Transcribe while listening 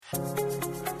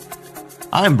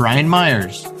I'm Brian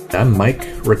Myers. I'm Mike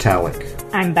Ritalik.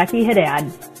 I'm Becky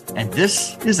Haddad. And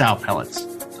this is Owl Pellets,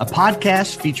 a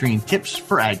podcast featuring tips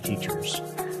for ag teachers.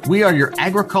 We are your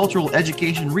agricultural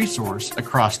education resource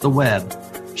across the web,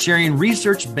 sharing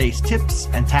research-based tips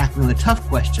and tackling the tough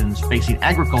questions facing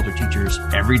agriculture teachers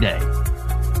every day.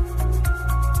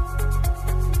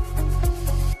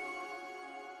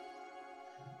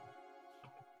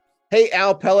 Hey,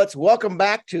 Owl Pellets, welcome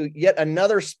back to yet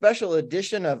another special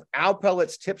edition of Owl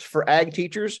Pellets Tips for Ag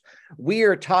Teachers. We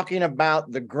are talking about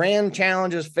the grand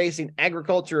challenges facing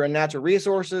agriculture and natural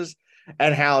resources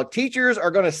and how teachers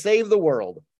are going to save the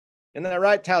world. Isn't that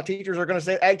right? How ag teachers are going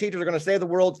to save the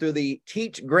world through the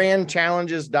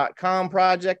teachgrandchallenges.com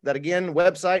project. That, again,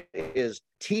 website is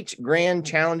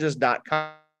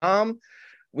teachgrandchallenges.com.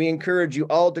 We encourage you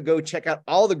all to go check out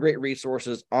all the great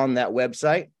resources on that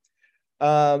website.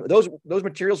 Those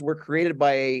materials were created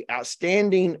by an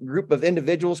outstanding group of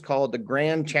individuals called the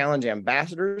Grand Challenge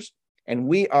Ambassadors. And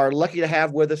we are lucky to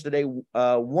have with us today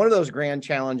one of those Grand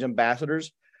Challenge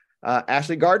Ambassadors,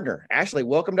 Ashley Gardner. Ashley,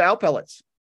 welcome to Owl Pellets.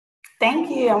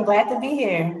 Thank you. I'm glad to be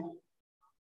here.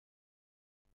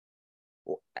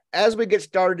 As we get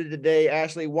started today,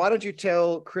 Ashley, why don't you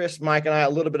tell Chris, Mike, and I a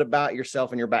little bit about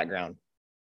yourself and your background?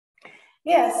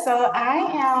 Yes, so I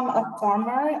am a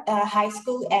former high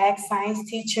school ag science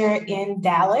teacher in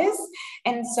Dallas.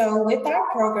 And so with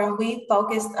our program, we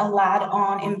focused a lot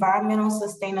on environmental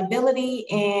sustainability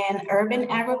and urban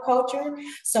agriculture.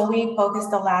 So we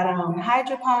focused a lot on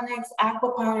hydroponics,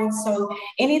 aquaponics, so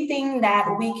anything that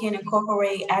we can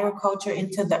incorporate agriculture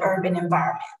into the urban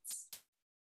environments.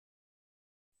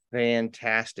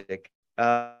 Fantastic.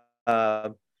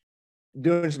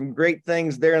 Doing some great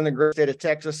things there in the great state of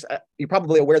Texas. You're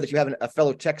probably aware that you have a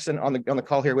fellow Texan on the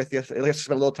call here with you. Let's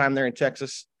spend a little time there in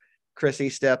Texas. Chris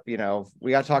Estep,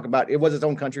 we got to talk about it. Was its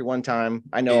own country one time.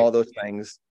 I know all those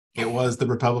things. It was the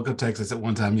Republic of Texas at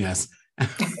one time, yes.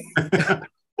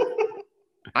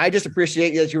 I just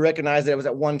appreciate that you recognize that it was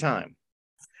at one time.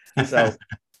 So,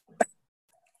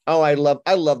 I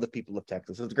love the people of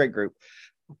Texas. It's a great group.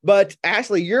 But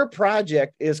Ashley, your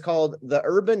project is called the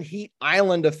Urban Heat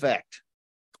Island Effect.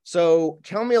 So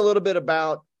tell me a little bit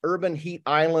about urban heat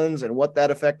islands and what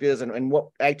that effect is and what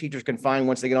ag teachers can find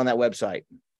once they get on that website.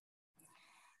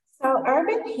 So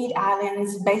urban heat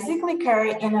islands basically occur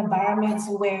in environments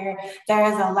where there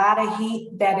is a lot of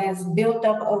heat that is built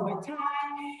up over time.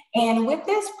 And with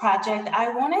this project, I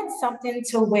wanted something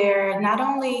to where not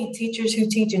only teachers who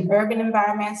teach in urban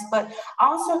environments, but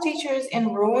also teachers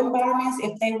in rural environments,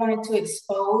 if they wanted to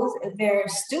expose their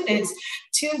students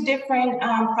to different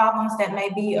problems that may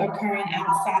be occurring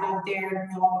outside of their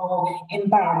normal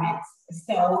environments.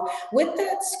 So with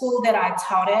the school that I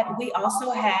taught at, we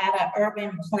also had an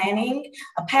urban planning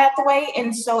pathway.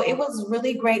 And so it was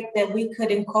really great that we could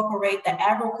incorporate the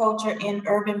agriculture and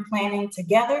urban planning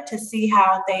together to see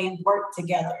how they work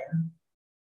together.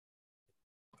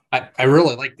 I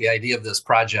really like the idea of this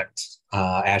project,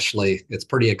 Ashley. It's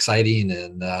pretty exciting.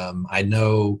 And I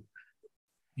know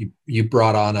you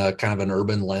brought on a kind of an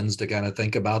urban lens to kind of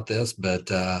think about this, but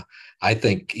I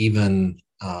think even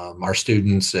our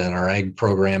students and our ag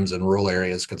programs in rural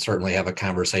areas could certainly have a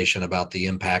conversation about the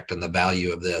impact and the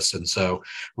value of this. And so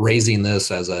raising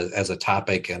this as a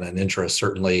topic and an interest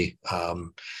certainly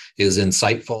is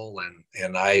insightful.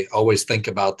 And I always think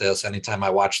about this anytime I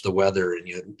watch the weather and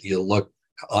you look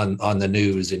on the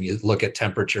news and you look at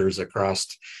temperatures across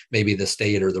maybe the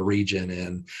state or the region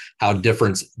and how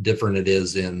different it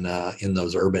is in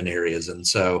those urban areas. And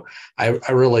so I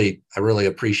really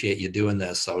appreciate you doing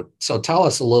this. So tell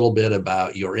us a little bit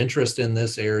about your interest in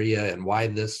this area and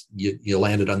why you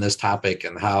landed on this topic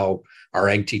and how our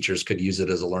ag teachers could use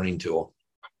it as a learning tool.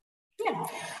 Yeah.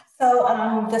 So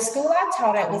the school I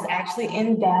taught at was actually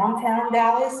in downtown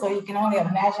Dallas, so you can only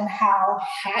imagine how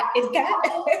hot it got.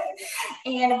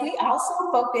 And we also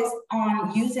focused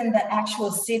on using the actual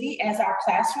city as our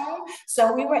classroom.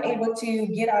 So we were able to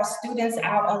get our students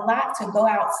out a lot to go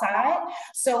outside.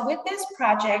 So with this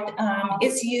project,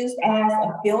 it's used as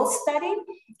a field study,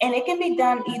 and it can be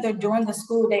done either during the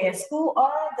school day at school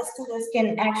or the students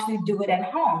can actually do it at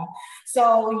home.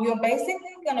 So you're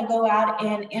basically going to go out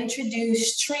and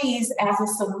introduce trees as a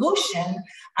solution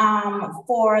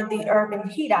for the urban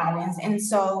heat islands. And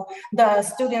so the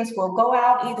students will go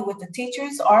out either with the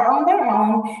teachers or on their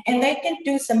own, and they can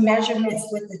do some measurements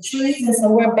with the trees. And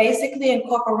so we're basically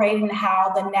incorporating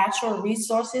how the natural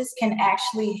resources can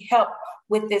actually help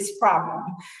with this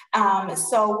problem.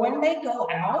 So when they go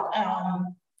out,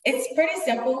 It's pretty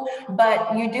simple,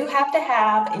 but you do have to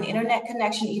have an internet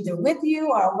connection either with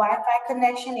you or a Wi-Fi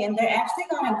connection, and they're actually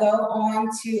going to go on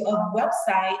to a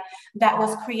website that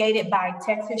was created by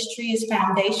Texas Trees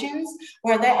Foundations,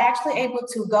 where they're actually able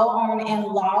to go on and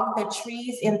log the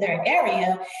trees in their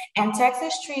area. And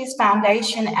Texas Trees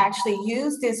Foundation actually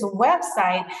used this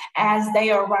website as they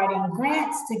are writing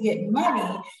grants to get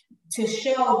money to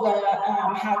show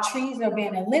the how trees are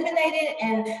being eliminated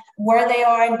and where they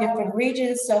are in different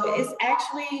regions. So it's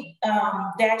actually,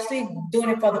 they're actually doing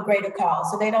it for the greater cause.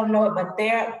 So they don't know it, but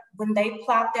when they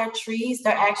plot their trees,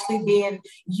 they're actually being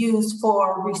used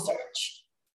for research.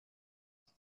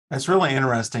 That's really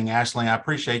interesting, Ashley. I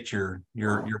appreciate your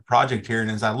project here.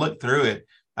 And as I look through it,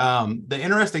 the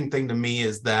interesting thing to me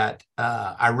is that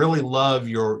I really love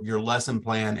your lesson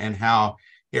plan and how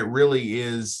it really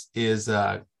is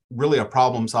really a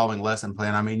problem-solving lesson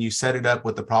plan. I mean, you set it up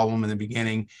with the problem in the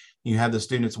beginning. You have the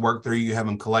students work through. You have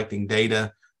them collecting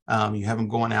data. You have them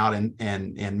going out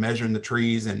and measuring the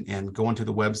trees and going to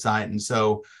the website. And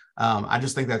so I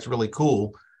just think that's really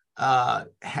cool.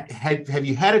 Have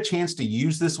you had a chance to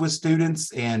use this with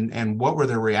students, and what were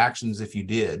their reactions if you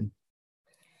did?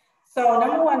 So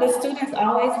number one, the students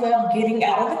always love getting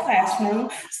out of the classroom.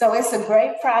 So it's a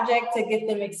great project to get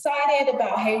them excited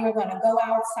about, hey, we're going to go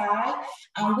outside.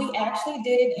 We actually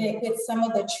did it with some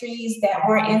of the trees that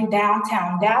were in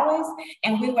downtown Dallas,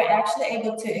 and we were actually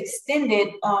able to extend it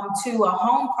to a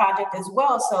home project as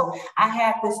well. So I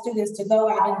had the students to go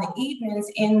out in the evenings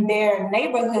in their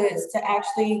neighborhoods to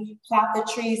actually plot the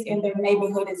trees in their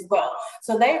neighborhood as well.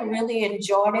 So they really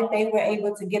enjoyed it. They were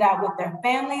able to get out with their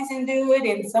families and do it,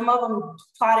 and some of them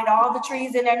plotted all the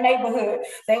trees in their neighborhood.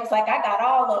 They was like, I got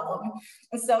all of them.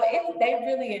 And so they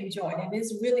really enjoyed it.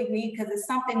 It's really neat because it's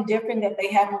something different that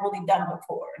they haven't really done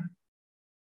before.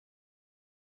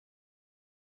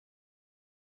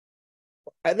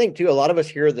 I think too, a lot of us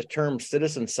hear the term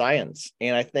citizen science,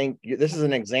 and I think this is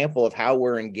an example of how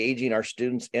we're engaging our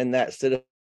students in that citizen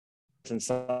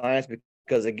science,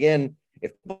 because again,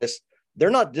 they're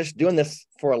not just doing this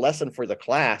for a lesson for the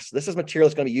class. This is material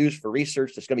that's going to be used for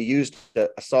research, that's going to be used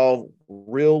to solve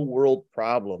real world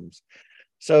problems.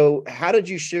 So how did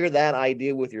you share that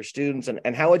idea with your students,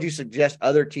 and how would you suggest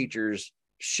other teachers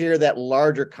share that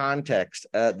larger context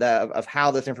of how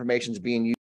this information is being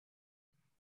used?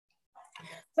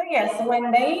 So yeah, so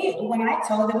when I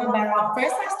told them about,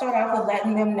 first I started off with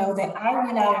letting them know that I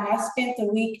went out and I spent the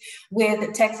week with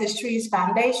the Texas Trees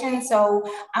Foundation. So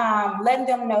letting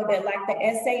them know that like the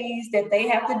essays that they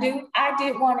have to do, I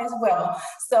did one as well.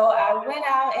 So I went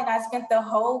out and I spent the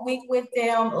whole week with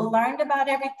them, learned about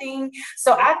everything.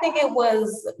 So I think it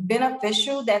was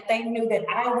beneficial that they knew that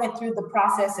I went through the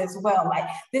process as well. Like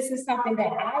this is something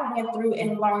that I went through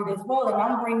and learned as well, and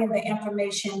I'm bringing the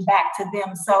information back to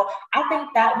them. So I think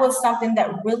that was something that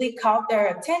really caught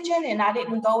their attention, and I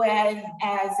didn't go at it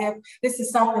as if this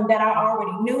is something that I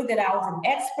already knew that I was an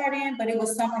expert in, but it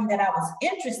was something that I was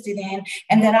interested in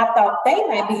and that I thought they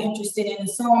might be interested in, and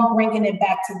so I'm bringing it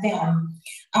back to them.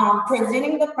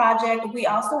 Presenting the project, we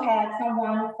also had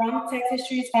someone from Texas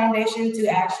Trees Foundation to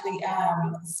actually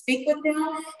speak with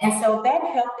them, and so that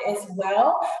helped as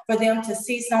well for them to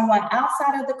see someone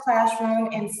outside of the classroom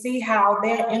and see how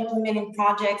they're implementing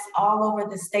projects all over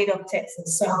the state of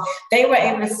Texas. So they were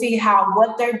able to see how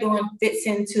what they're doing fits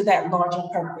into that larger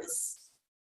purpose.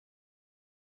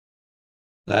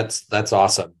 That's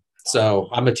awesome. So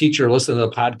I'm a teacher listening to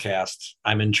the podcast.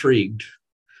 I'm intrigued.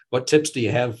 What tips do you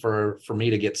have for me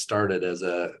to get started as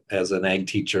an ag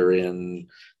teacher in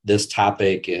this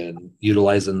topic and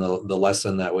utilizing the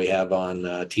lesson that we have on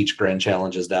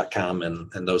teachgrandchallenges.com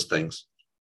and those things?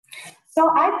 So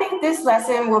I think this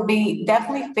lesson will be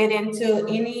definitely fit into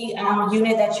any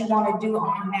unit that you want to do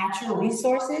on natural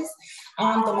resources.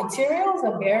 The materials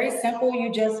are very simple.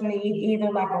 You just need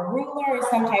either like a ruler or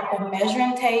some type of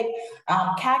measuring tape,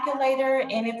 calculator.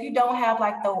 And if you don't have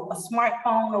like a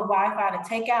smartphone or Wi-Fi to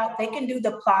take out, they can do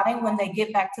the plotting when they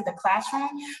get back to the classroom.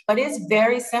 But it's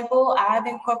very simple. I've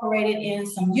incorporated in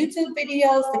some YouTube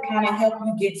videos to kind of help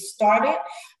you get started.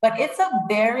 But it's a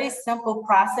very simple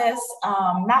process,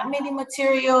 not many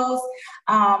materials.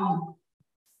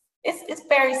 It's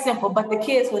very simple, but the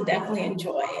kids will definitely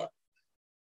enjoy it.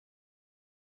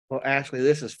 Well, Ashley,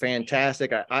 this is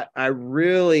fantastic. I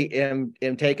really am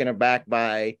taken aback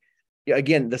by,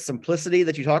 again, the simplicity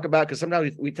that you talk about, because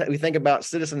sometimes we think about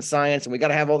citizen science and we got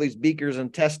to have all these beakers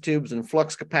and test tubes and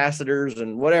flux capacitors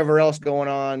and whatever else going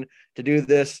on to do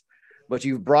this. But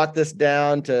you've brought this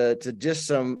down to just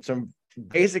some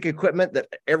basic equipment that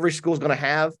every school is going to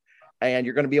have, and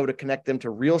you're going to be able to connect them to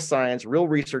real science, real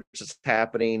research that's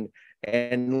happening,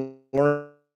 and learn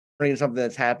something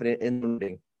that's happening in the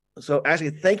meeting. So Ashley,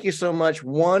 thank you so much.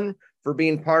 One, for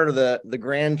being part of the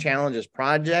Grand Challenges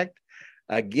project.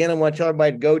 Again, I want to tell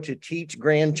everybody to go to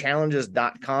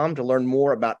teachgrandchallenges.com to learn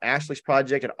more about Ashley's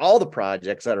project and all the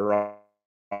projects that are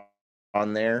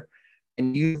on there.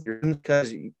 And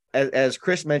because as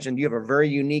Chris mentioned, you have a very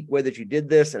unique way that you did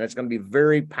this, and it's going to be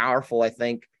very powerful, I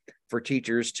think, for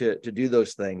teachers to do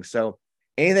those things. So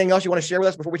anything else you want to share with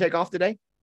us before we take off today?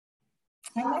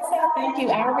 Thank you.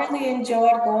 I really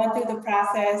enjoyed going through the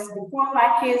process before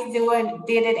my kids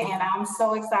did it, and I'm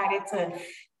so excited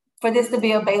for this to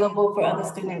be available for other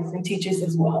students and teachers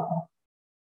as well.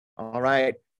 All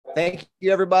right. Thank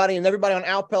you, everybody. And everybody on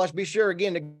Alpellets, be sure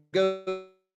again to go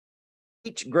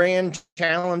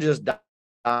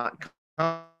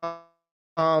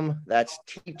teachgrandchallenges.com. That's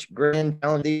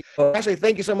teachgrandchallenges. Actually,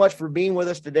 thank you so much for being with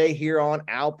us today here on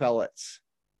Alpellets.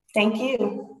 Thank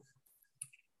you.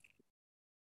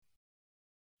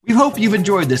 We hope you've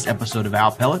enjoyed this episode of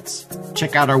Alpellets.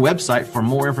 Check out our website for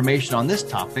more information on this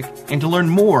topic and to learn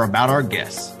more about our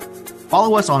guests.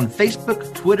 Follow us on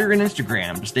Facebook, Twitter, and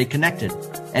Instagram to stay connected.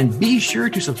 And be sure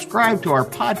to subscribe to our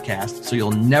podcast so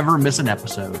you'll never miss an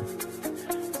episode.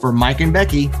 For Mike and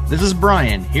Becky, this is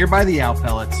Brian here by the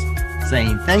Alpellets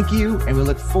saying thank you, and we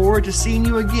look forward to seeing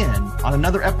you again on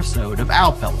another episode of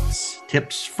Alpellets,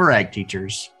 Tips for Ag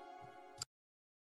Teachers.